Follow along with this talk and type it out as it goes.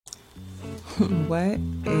What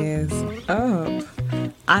is up?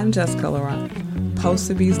 I'm Jessica Laurent,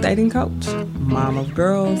 post-abuse dating coach, mom of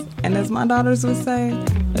girls, and as my daughters would say,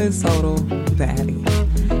 a total baddie.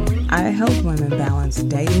 I help women balance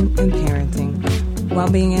dating and parenting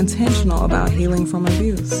while being intentional about healing from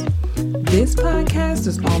abuse. This podcast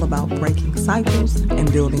is all about breaking cycles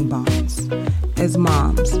and building bonds. As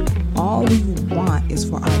moms, all we want is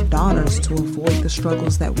for our daughters to avoid the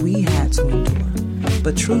struggles that we had to endure.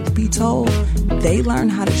 But truth be told, they learn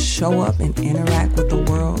how to show up and interact with the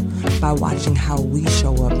world by watching how we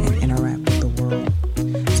show up and interact with the world.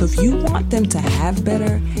 So if you want them to have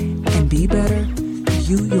better and be better,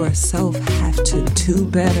 you yourself have to do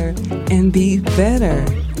better and be better.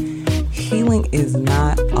 Healing is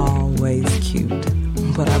not always cute,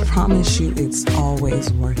 but I promise you it's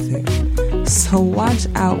always worth it. So watch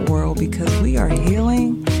out, world, because we are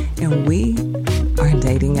healing and we are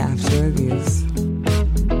dating after abuse.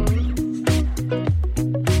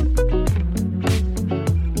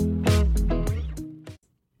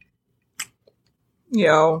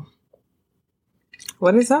 Yo,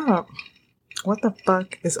 what is up? What the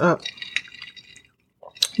fuck is up?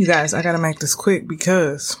 You guys, I gotta make this quick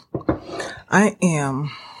because I am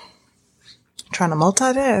trying to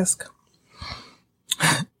multitask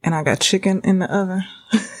and I got chicken in the oven.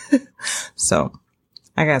 So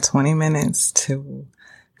I got 20 minutes to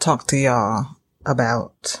talk to y'all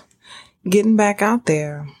about getting back out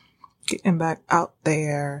there.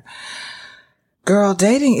 Girl,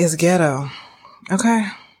 dating is ghetto. Okay.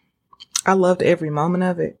 I loved every moment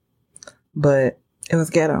of it, but it was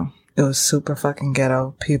ghetto. It was super fucking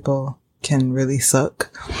ghetto. People can really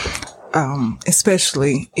suck.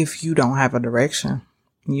 Especially if you don't have a direction.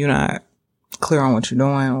 You're not clear on what you're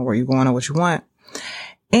doing or where you're going or what you want.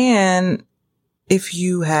 And if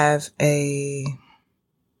you have a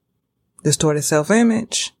distorted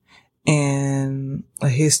self-image and a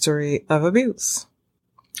history of abuse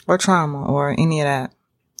or trauma or any of that,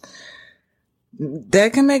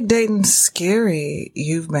 that can make dating scary.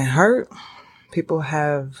 You've been hurt. People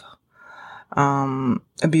have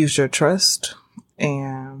abused your trust.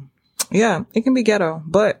 And yeah, it can be ghetto.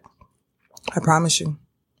 But I promise you,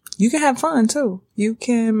 you can have fun too. You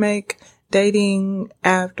can make dating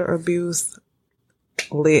after abuse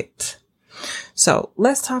lit. So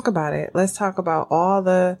let's talk about it. Let's talk about all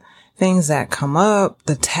the things that come up,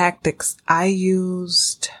 the tactics I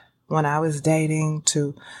used when I was dating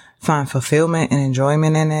to find fulfillment and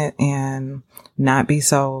enjoyment in it and not be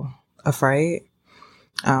so afraid.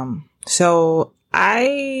 So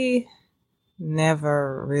I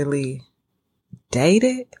never really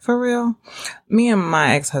dated for real. Me and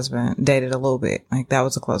my ex-husband dated a little bit. Like that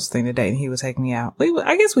was the closest thing to dating. He would take me out.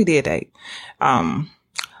 I guess we did date. But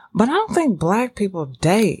I don't think black people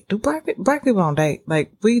date. Do black people don't date?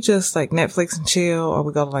 Like we just like Netflix and chill, or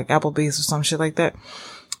we go to like Applebee's or some shit like that.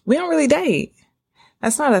 We don't really date.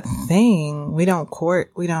 That's not a thing. We don't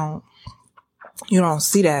court. You don't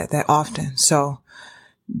see that often. So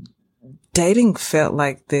dating felt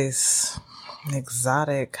like this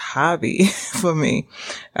exotic hobby for me.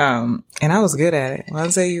 And I was good at it. When I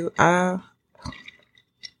tell you, I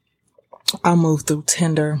moved through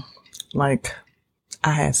Tinder like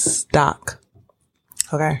I had stock.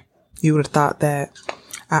 Okay. You would have thought that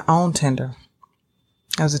I owned Tinder.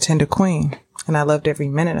 I was a Tinder queen and I loved every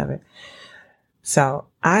minute of it. So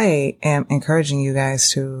I am encouraging you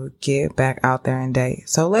guys to get back out there and date.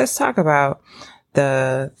 So let's talk about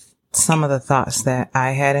some of the thoughts that I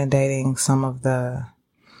had in dating, some of the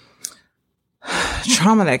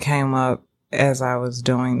trauma that came up as I was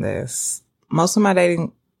doing this. Most of my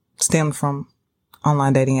dating stemmed from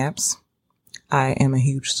online dating apps. I am a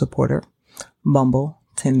huge supporter. Bumble,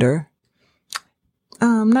 Tinder.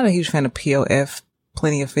 I'm not a huge fan of POF,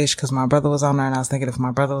 Plenty of Fish, because my brother was on there and I was thinking if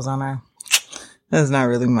my brother was on there, that's not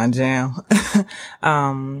really my jam.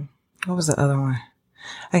 What was the other one?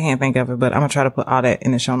 I can't think of it, but I'm going to try to put all that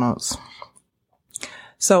in the show notes.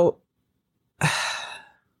 So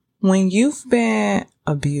when you've been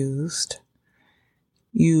abused,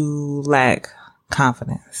 you lack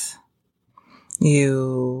confidence.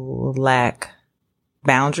 You lack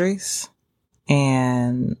boundaries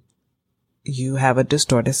and you have a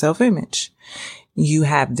distorted self-image. You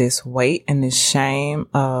have this weight and this shame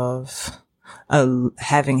of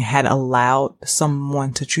having had allowed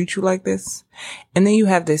someone to treat you like this. And then you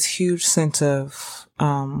have this huge sense of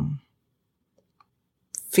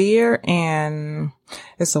fear and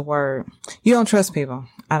it's a word. You don't trust people.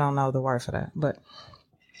 I don't know the word for that, but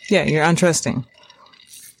yeah, you're untrusting.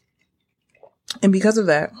 And because of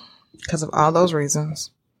that, because of all those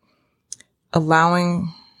reasons,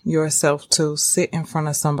 allowing yourself to sit in front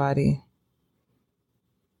of somebody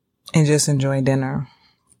and just enjoy dinner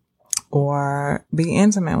or be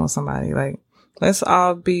intimate with somebody. Like, let's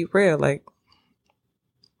all be real. Like,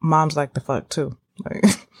 moms like to fuck too. Like,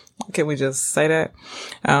 can we just say that?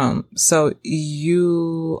 So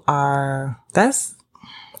that's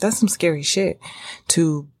some scary shit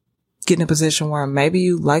to get in a position where maybe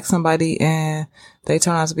you like somebody and they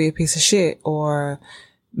turn out to be a piece of shit, or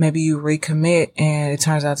maybe you recommit and it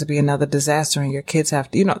turns out to be another disaster and your kids have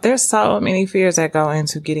to, there's so many fears that go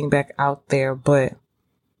into getting back out there. But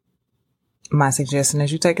my suggestion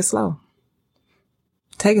is you take it slow.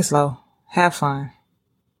 Take it slow. Have fun.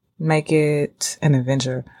 Make it an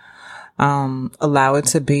adventure. Allow it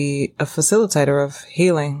to be a facilitator of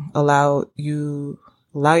healing. Allow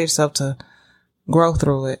yourself to grow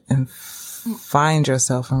through it and find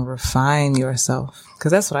yourself and refine yourself.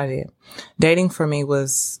 Cause that's what I did. Dating for me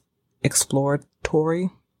was exploratory.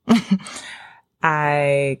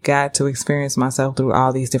 I got to experience myself through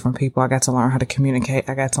all these different people. I got to learn how to communicate.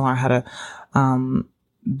 I got to learn how to,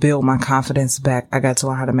 build my confidence back. I got to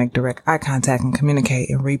learn how to make direct eye contact and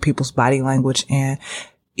communicate and read people's body language and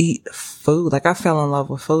eat food. Like, I fell in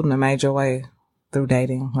love with food in a major way through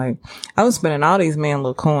dating. Like, I was spending all these men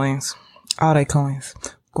little coins, all they coins,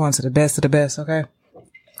 going to the best of the best. Okay.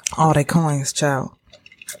 All they coins, child.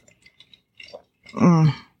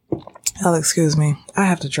 Oh, excuse me. I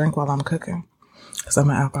have to drink while I'm cooking because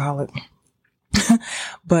I'm an alcoholic.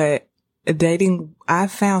 But dating, I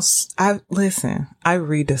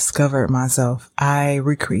rediscovered myself. I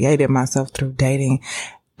recreated myself through dating.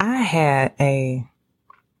 I had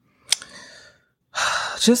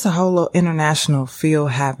just a whole little international feel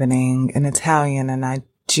happening, an Italian, a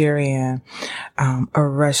Nigerian, a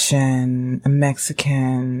Russian, a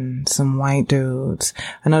Mexican, some white dudes.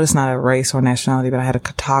 I know it's not a race or nationality, but I had a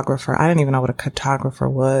cartographer. I didn't even know what a cartographer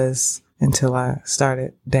was until I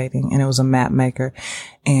started dating, and it was a map maker,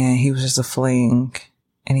 and he was just a fling,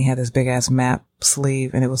 and he had this big ass map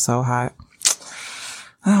sleeve, and it was so hot.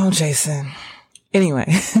 Oh, Jason. Anyway,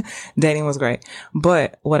 dating was great.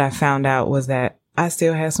 But what I found out was that I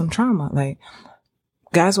still had some trauma. Like,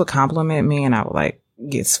 guys would compliment me and I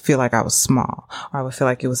would feel like I was small, or I would feel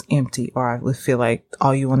like it was empty, or I would feel like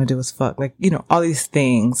all you want to do is fuck. Like, all these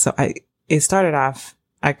things. So it started off,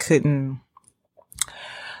 I couldn't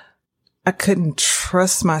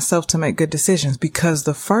trust myself to make good decisions, because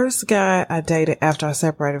the first guy I dated after I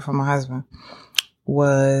separated from my husband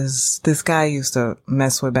was this guy I used to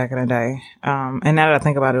mess with back in the day. And now that I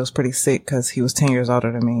think about it, it was pretty sick because he was 10 years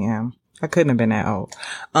older than me, and I couldn't have been that old.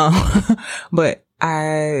 But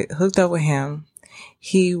I hooked up with him.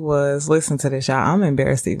 He was, listen to this, y'all. I'm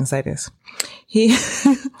embarrassed to even say this. He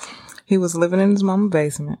was living in his mama's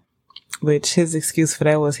basement, which his excuse for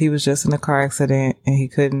that was he was just in a car accident and he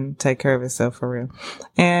couldn't take care of himself for real.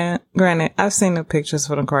 And granted, I've seen the pictures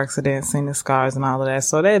for the car accident, seen the scars and all of that.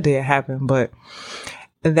 So that did happen, but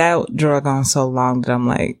that drug on so long that I'm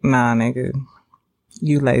like, nah, nigga,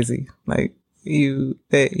 you lazy. Like, you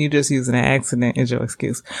just using an accident as your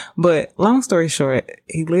excuse. But long story short,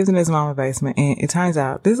 he lives in his mama's basement, and it turns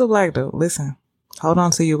out this is a black dude. Listen, hold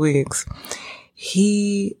on to your wigs.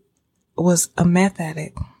 He was a meth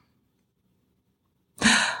addict.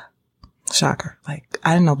 Shocker. Like,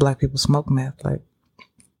 I didn't know black people smoke meth. Like,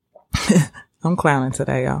 I'm clowning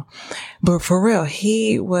today, y'all. But for real,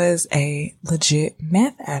 he was a legit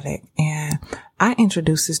meth addict. And I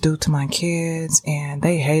introduced this dude to my kids and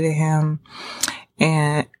they hated him.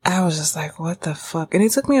 And I was just like, what the fuck? And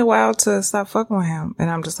it took me a while to stop fucking with him.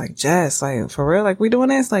 And I'm just like, Jess, like, for real? Like, we doing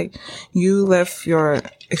this? Like, you left your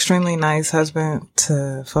extremely nice husband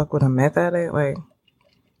to fuck with a meth addict? Like,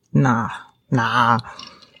 nah.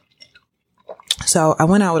 So I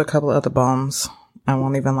went out with a couple of other bums. I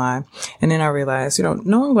won't even lie. And then I realized,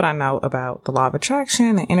 knowing what I know about the law of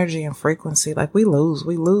attraction and energy and frequency, like, we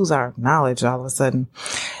lose our knowledge all of a sudden.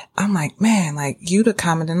 I'm like, man, like, you the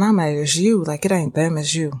common denominator is you. Like, it ain't them,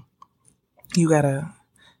 it's you.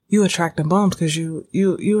 You attracting bums because you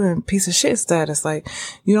in piece of shit status. Like,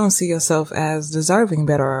 you don't see yourself as deserving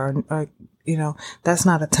better or that's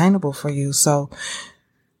not attainable for you. So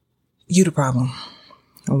you the problem.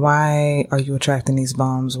 Why are you attracting these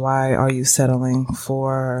bums? Why are you settling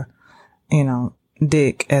for,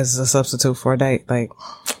 dick as a substitute for a date? Like,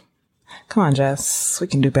 come on, Jess, we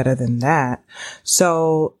can do better than that.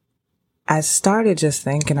 So I started just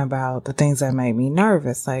thinking about the things that made me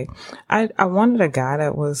nervous. Like, I wanted a guy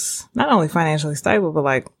that was not only financially stable, but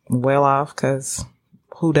like well off, because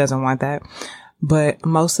who doesn't want that? But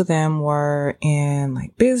most of them were in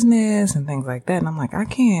like business and things like that. And I'm like,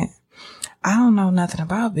 I don't know nothing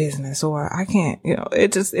about business, or I can't,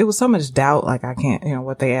 it was so much doubt. Like I can't,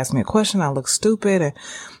 what they asked me a question, I look stupid, and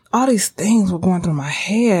all these things were going through my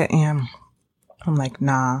head. And I'm like,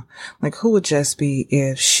 nah, like who would Jess be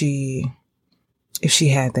if she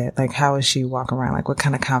had that? Like, how would she walk around? Like, what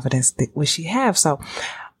kind of confidence would she have? So,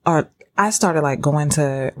 I started like going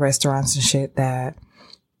to restaurants and shit that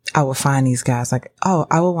I would find these guys like, oh,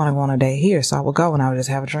 I would want to go on a date here. So I would go and I would just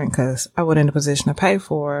have a drink because I would in a position to pay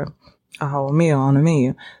for a whole meal on the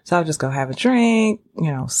menu. So I would just go have a drink,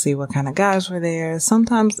 see what kind of guys were there.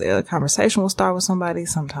 Sometimes the conversation will start with somebody,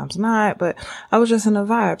 sometimes not, but I was just in a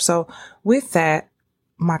vibe. So with that,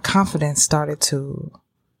 my confidence started to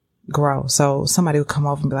grow. So somebody would come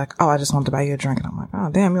over and be like, oh, I just want to buy you a drink. And I'm like, oh,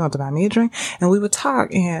 damn, you want to buy me a drink? And we would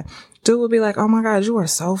talk, and dude would be like, oh my God, you are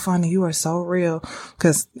so funny. You are so real.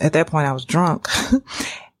 Cause at that point I was drunk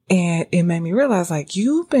and it made me realize like,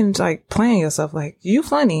 you've been like playing yourself. Like you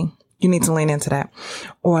funny. You need to lean into that.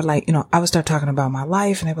 Or like, I would start talking about my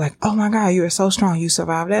life and they'd be like, oh my God, you are so strong. You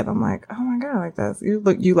survived that. I'm like, oh my God, like that's,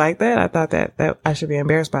 you like that? I thought that I should be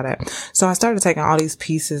embarrassed by that. So I started taking all these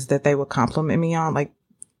pieces that they would compliment me on. Like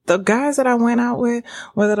the guys that I went out with,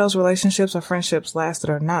 whether those relationships or friendships lasted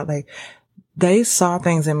or not, like they saw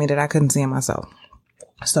things in me that I couldn't see in myself.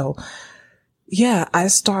 So yeah, I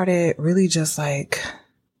started really just like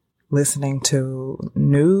listening to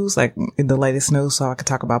news, like the latest news, so I could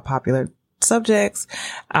talk about popular subjects.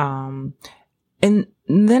 And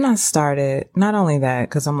then I started, not only that,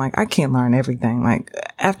 cause I'm like, I can't learn everything. Like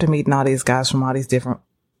after meeting all these guys from all these different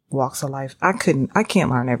walks of life, I can't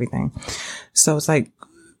learn everything. So it's like,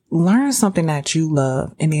 learn something that you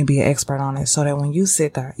love and then be an expert on it so that when you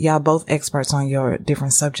sit there, y'all both experts on your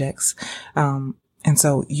different subjects. And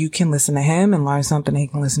so you can listen to him and learn something, and he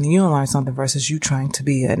can listen to you and learn something versus you trying to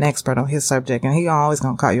be an expert on his subject. And he always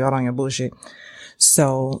gonna call you out on your bullshit.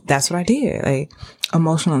 So that's what I did. Like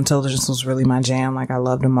emotional intelligence was really my jam. Like I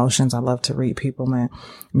loved emotions. I love to read people and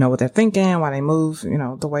know what they're thinking, why they move,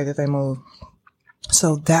 the way that they move.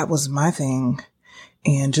 So that was my thing.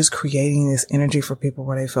 And just creating this energy for people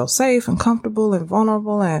where they feel safe and comfortable and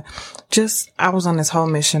vulnerable. And I was on this whole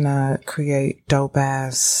mission to create dope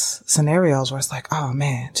ass scenarios where it's like, oh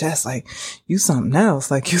man, just like you something else,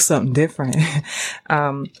 like you something different.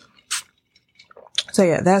 So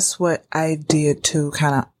yeah, that's what I did to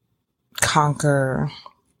kind of conquer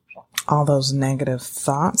all those negative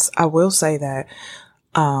thoughts. I will say that,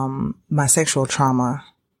 my sexual trauma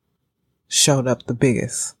showed up the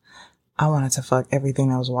biggest. I wanted to fuck everything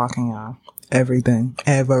that was walking on. Everything.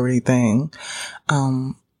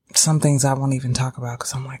 Some things I won't even talk about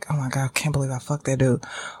because I'm like, oh my God, I can't believe I fucked that dude.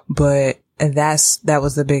 But that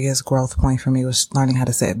was the biggest growth point for me, was learning how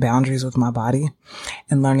to set boundaries with my body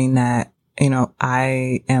and learning that,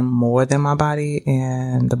 I am more than my body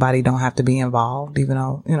and the body don't have to be involved, even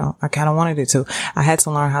though, I kind of wanted it to. I had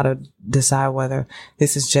to learn how to decide whether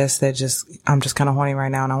this is I'm just kind of horny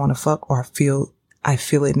right now and I want to fuck, or I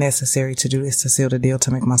feel it necessary to do this to seal the deal,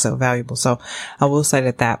 to make myself valuable. So I will say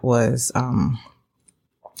that was,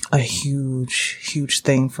 a huge, huge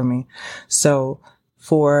thing for me. So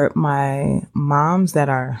for my moms that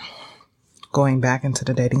are going back into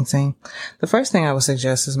the dating scene, the first thing I would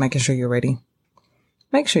suggest is making sure you're ready.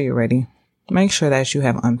 Make sure you're ready. Make sure that you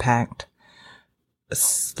have unpacked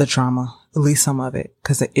the trauma, at least some of it,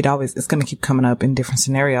 because it's going to keep coming up in different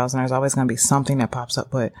scenarios, and there's always going to be something that pops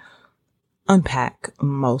up, but unpack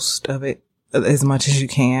most of it as much as you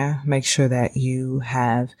can. Make sure that you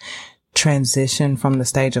have transitioned from the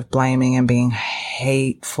stage of blaming and being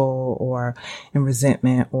hateful or in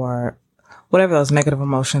resentment or whatever those negative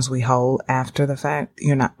emotions we hold after the fact.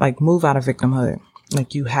 You're not like, move out of victimhood.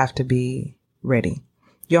 Like you have to be ready.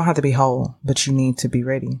 You don't have to be whole, but you need to be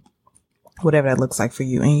ready. Whatever that looks like for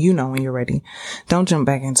you. And when you're ready. Don't jump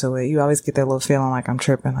back into it. You always get that little feeling like, I'm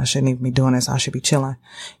tripping. I shouldn't even be doing this. I should be chilling.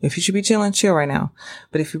 If you should be chilling, chill right now.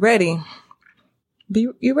 But if you're ready,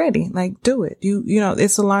 you're ready. Like, do it.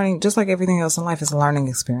 It's a learning, just like everything else in life, it's a learning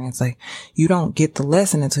experience. Like, you don't get the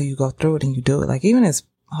lesson until you go through it and you do it. Like, even this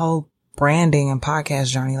whole branding and podcast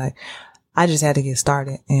journey, like, I just had to get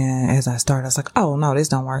started. And as I started, I was like, oh no, this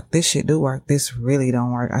don't work. This shit do work. This really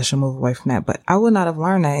don't work. I should move away from that. But I would not have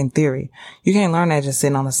learned that in theory. You can't learn that just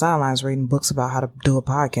sitting on the sidelines reading books about how to do a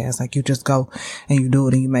podcast. Like, you just go and you do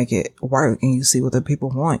it and you make it work and you see what the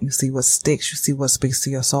people want. You see what sticks. You see what speaks to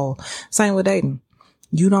your soul. Same with dating.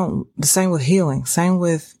 The same with healing, same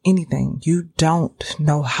with anything. You don't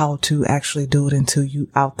know how to actually do it until you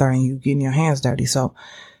out there and you getting your hands dirty. So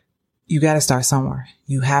you got to start somewhere.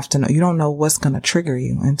 You have to know. You don't know what's going to trigger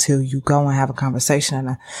you until you go and have a conversation and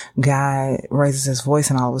a guy raises his voice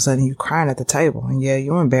and all of a sudden you crying at the table. And yeah,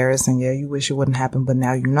 you're embarrassed and yeah, you wish it wouldn't happen, but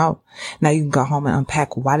now you know. Now you can go home and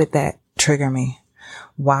unpack. Why did that trigger me?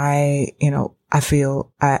 Why,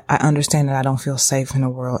 I understand that I don't feel safe in the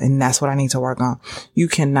world, and that's what I need to work on. You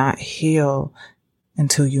cannot heal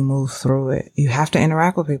until you move through it. You have to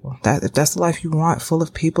interact with people. If that's the life you want, full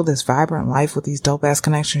of people, this vibrant life with these dope ass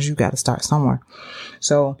connections, you got to start somewhere.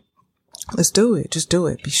 So let's do it. Just do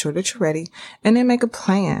it. Be sure that you're ready, and then make a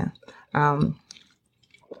plan.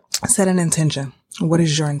 Set an intention. What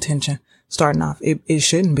is your intention? Starting off, it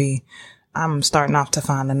shouldn't be, I'm starting off to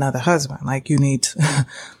find another husband. Like you need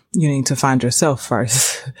to find yourself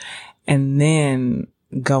first and then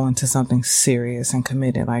go into something serious and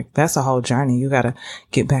committed. Like that's a whole journey. You got to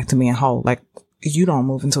get back to being whole. Like you don't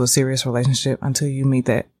move into a serious relationship until you meet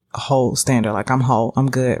that whole standard. Like I'm whole,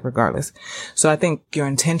 I'm good regardless. So I think your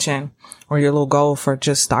intention or your little goal for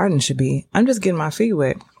just starting should be, I'm just getting my feet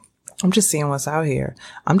wet. I'm just seeing what's out here.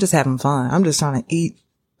 I'm just having fun. I'm just trying to eat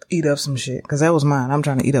up some shit. Cause that was mine. I'm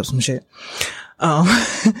trying to eat up some shit.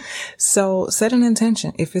 So set an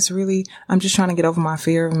intention. If it's really, I'm just trying to get over my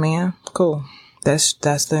fear of man. Cool. That's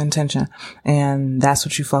the intention. And that's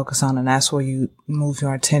what you focus on. And that's where you move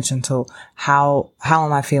your attention to how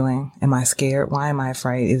am I feeling? Am I scared? Why am I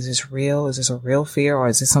afraid? Is this real? Is this a real fear? Or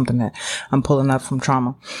is this something that I'm pulling up from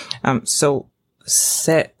trauma? So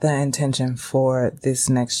set the intention for this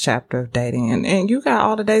next chapter of dating. And you got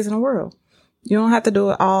all the days in the world. You don't have to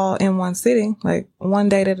do it all in one sitting, like one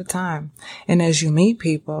date at a time. And as you meet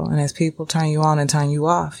people and as people turn you on and turn you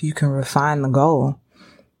off, you can refine the goal.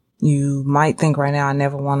 You might think right now, I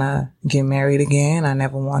never want to get married again. I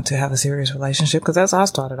never want to have a serious relationship, because that's how I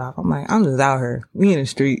started off. I'm like, I'm just out here, we in the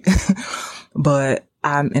street, but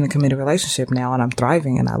I'm in a committed relationship now and I'm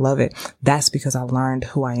thriving and I love it. That's because I learned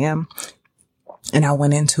who I am. And I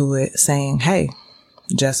went into it saying, hey,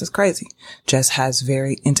 Jess is crazy. Jess has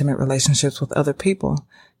very intimate relationships with other people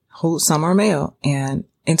who some are male, and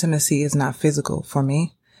intimacy is not physical for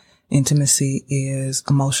me. Intimacy is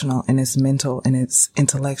emotional and it's mental and it's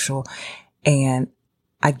intellectual, and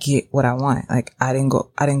I get what I want. Like I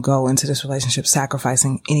didn't go into this relationship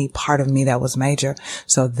sacrificing any part of me that was major.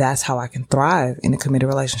 So that's how I can thrive in a committed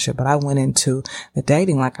relationship. But I went into the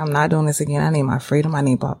dating like, I'm not doing this again. I need my freedom.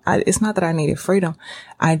 It's not that I needed freedom.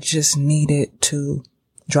 I just needed to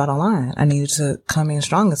draw the line. I needed to come in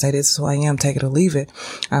strong and say, this is who I am, take it or leave it.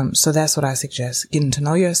 So that's what I suggest. Getting to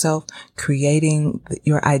know yourself, creating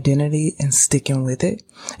your identity and sticking with it,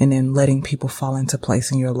 and then letting people fall into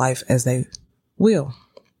place in your life as they will.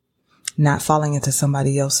 Not falling into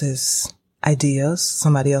somebody else's ideas,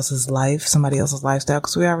 somebody else's life, somebody else's lifestyle,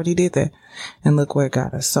 because we already did that. And look where it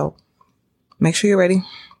got us. So make sure you're ready.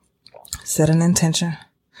 Set an intention.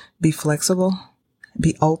 Be flexible.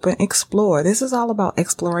 Be open, explore. This is all about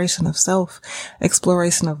exploration of self,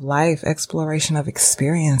 exploration of life, exploration of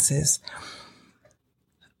experiences.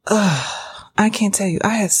 I can't tell you.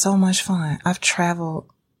 I had so much fun. I've traveled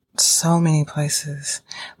so many places.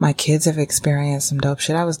 My kids have experienced some dope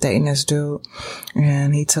shit. I was dating this dude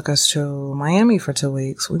and he took us to Miami for 2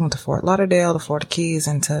 weeks. We went to Fort Lauderdale, to Florida Keys,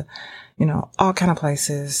 and to, all kind of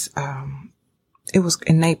places. It was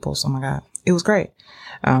in Naples. Oh my God. It was great.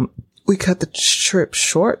 We cut the trip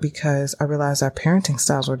short because I realized our parenting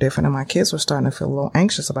styles were different and my kids were starting to feel a little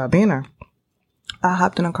anxious about being there. I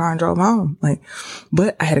hopped in a car and drove home.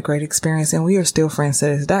 But I had a great experience and we are still friends to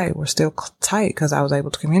this day. We're still tight because I was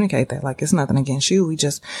able to communicate that. It's nothing against you.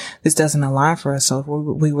 This doesn't align for us. So if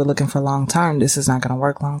we were looking for long term, this is not going to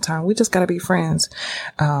work long term. We just got to be friends.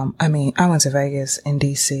 I went to Vegas and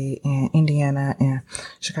DC and Indiana and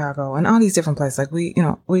Chicago and all these different places.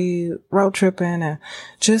 We road tripping and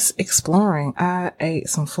just exploring. I ate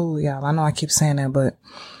some food, y'all. I know I keep saying that, but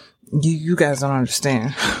you guys don't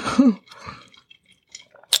understand.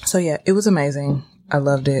 So yeah, it was amazing. I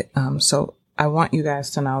loved it. So I want you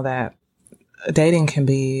guys to know that dating can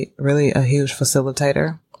be really a huge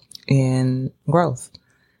facilitator in growth.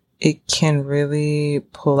 It can really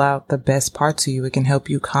pull out the best parts of you. It can help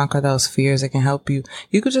you conquer those fears. It can help you.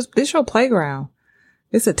 It's your playground.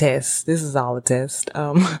 It's a test. This is all a test.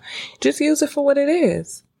 Just use it for what it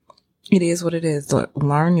is. It is what it is.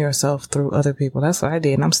 Learn yourself through other people. That's what I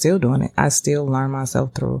did. And I'm still doing it. I still learn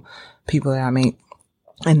myself through people that I meet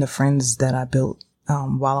and the friends that I built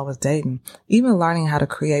while I was dating. Even learning how to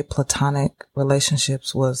create platonic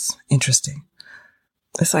relationships was interesting.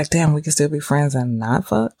 It's like, damn, we can still be friends and not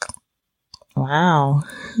fuck. Wow,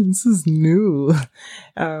 this is new.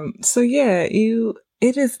 So yeah,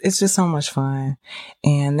 it's just so much fun.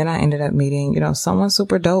 And then I ended up meeting, someone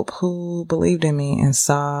super dope who believed in me and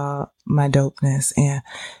saw my dopeness and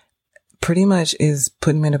pretty much is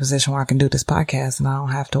putting me in a position where I can do this podcast and I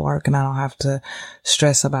don't have to work and I don't have to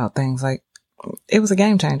stress about things. Like, it was a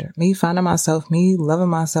game changer. Me finding myself, me loving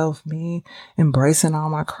myself, me embracing all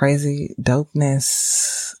my crazy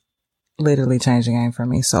dopeness literally changed the game for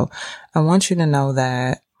me. So I want you to know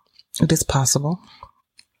that it is possible.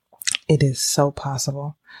 It is so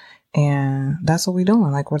possible. And that's what we're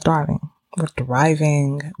doing. Like, we're thriving. We're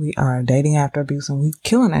thriving. We are dating after abuse and we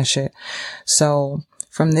killing that shit. So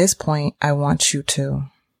from this point, I want you to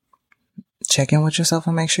check in with yourself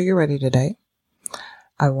and make sure you're ready to date.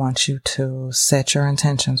 I want you to set your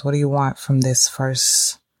intentions. What do you want from this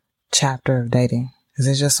first chapter of dating? Is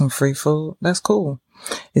it just some free food? That's cool.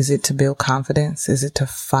 Is it to build confidence? Is it to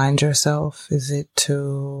find yourself? Is it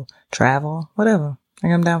to travel? Whatever.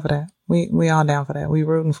 Like, I'm down for that. We all down for that. We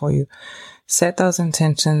rooting for you. Set those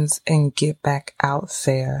intentions and get back out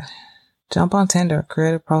there. Jump on Tinder,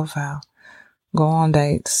 create a profile. Go on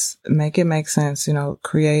dates, make it make sense,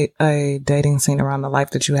 create a dating scene around the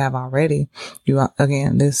life that you have already.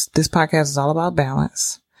 Again, this podcast is all about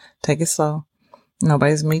balance. Take it slow.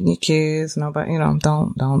 Nobody's meeting your kids. Nobody, don't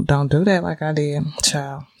do that like I did.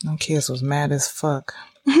 Child, them kids was mad as fuck.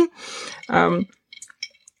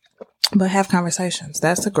 But have conversations.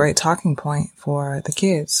 That's a great talking point for the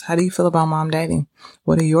kids. How do you feel about mom dating?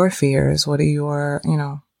 What are your fears? What are your,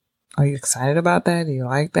 are you excited about that? Do you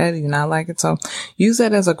like that? Do you not like it? So use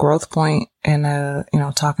that as a growth point and a,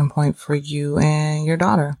 talking point for you and your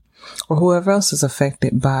daughter or whoever else is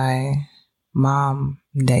affected by mom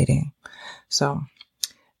dating. So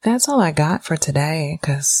that's all I got for today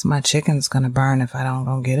because my chicken's going to burn if I don't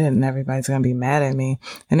go get it and everybody's going to be mad at me.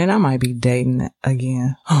 And then I might be dating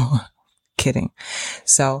again. Oh, kidding.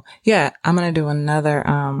 So yeah, I'm going to do another,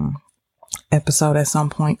 episode at some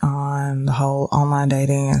point on the whole online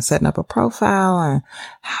dating and setting up a profile and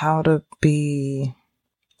how to be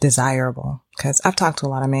desirable. Cause I've talked to a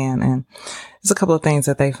lot of men and there's a couple of things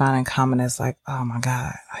that they find in common. It's like, oh my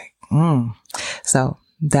God, So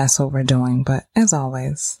that's what we're doing. But as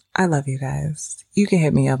always, I love you guys. You can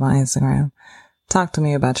hit me up on Instagram. Talk to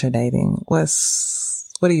me about your dating. What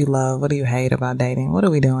do you love? What do you hate about dating? What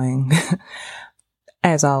are we doing?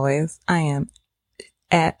 As always, I am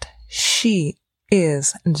at She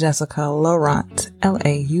is Jessica Laurent, Laurent,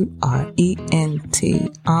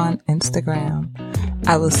 on Instagram.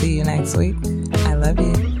 I will see you next week. I love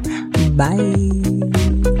you.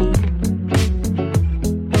 Bye.